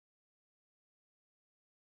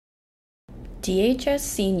DHS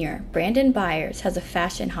senior Brandon Byars has a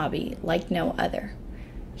fashion hobby like no other.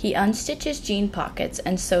 He unstitches jean pockets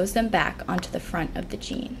and sews them back onto the front of the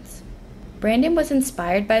jeans. Brandon was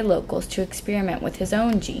inspired by locals to experiment with his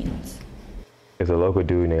own jeans. There's a local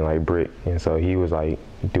dude named like Brick, and so he was like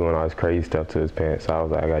doing all this crazy stuff to his pants, so I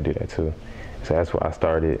was like, I gotta do that too. So that's why I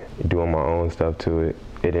started doing my own stuff to it.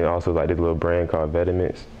 And then also like this little brand called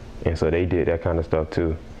Vetements, and so they did that kind of stuff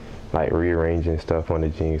too, like rearranging stuff on the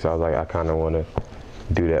jeans. So I was like, I kind of want to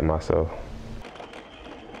do that myself.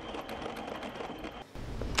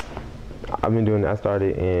 I've been doing that. I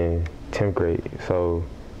started in 10th grade, so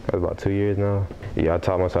that was about 2 years now. Yeah, I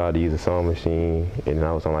taught myself how to use a sewing machine, and then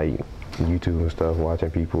I was on like YouTube and stuff,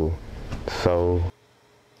 watching people sew.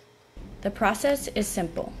 The process is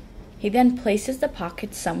simple. He then places the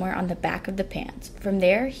pockets somewhere on the back of the pants. From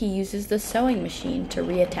there, he uses the sewing machine to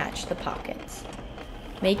reattach the pockets.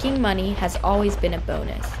 Making money has always been a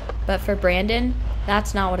bonus, but for Brandon,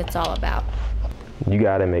 that's not what it's all about. You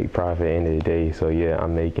gotta make profit at the end of the day, so yeah,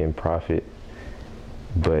 I'm making profit,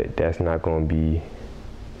 but that's not gonna be,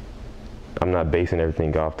 I'm not basing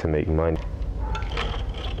everything off to make money.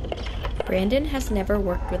 Brandon has never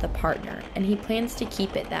worked with a partner, and he plans to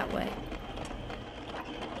keep it that way.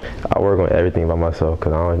 I work on everything by myself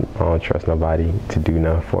because I don't trust nobody to do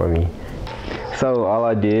nothing for me. So all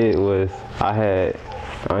I did was I had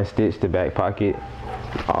unstitched the back pocket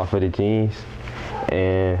off of the jeans,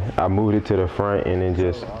 and I moved it to the front and then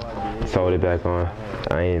just sewed it back on.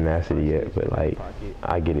 I ain't mastered it yet, but like,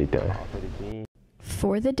 I get it done.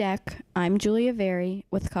 For The Deck, I'm Julia Very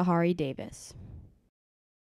with Kahari Davis.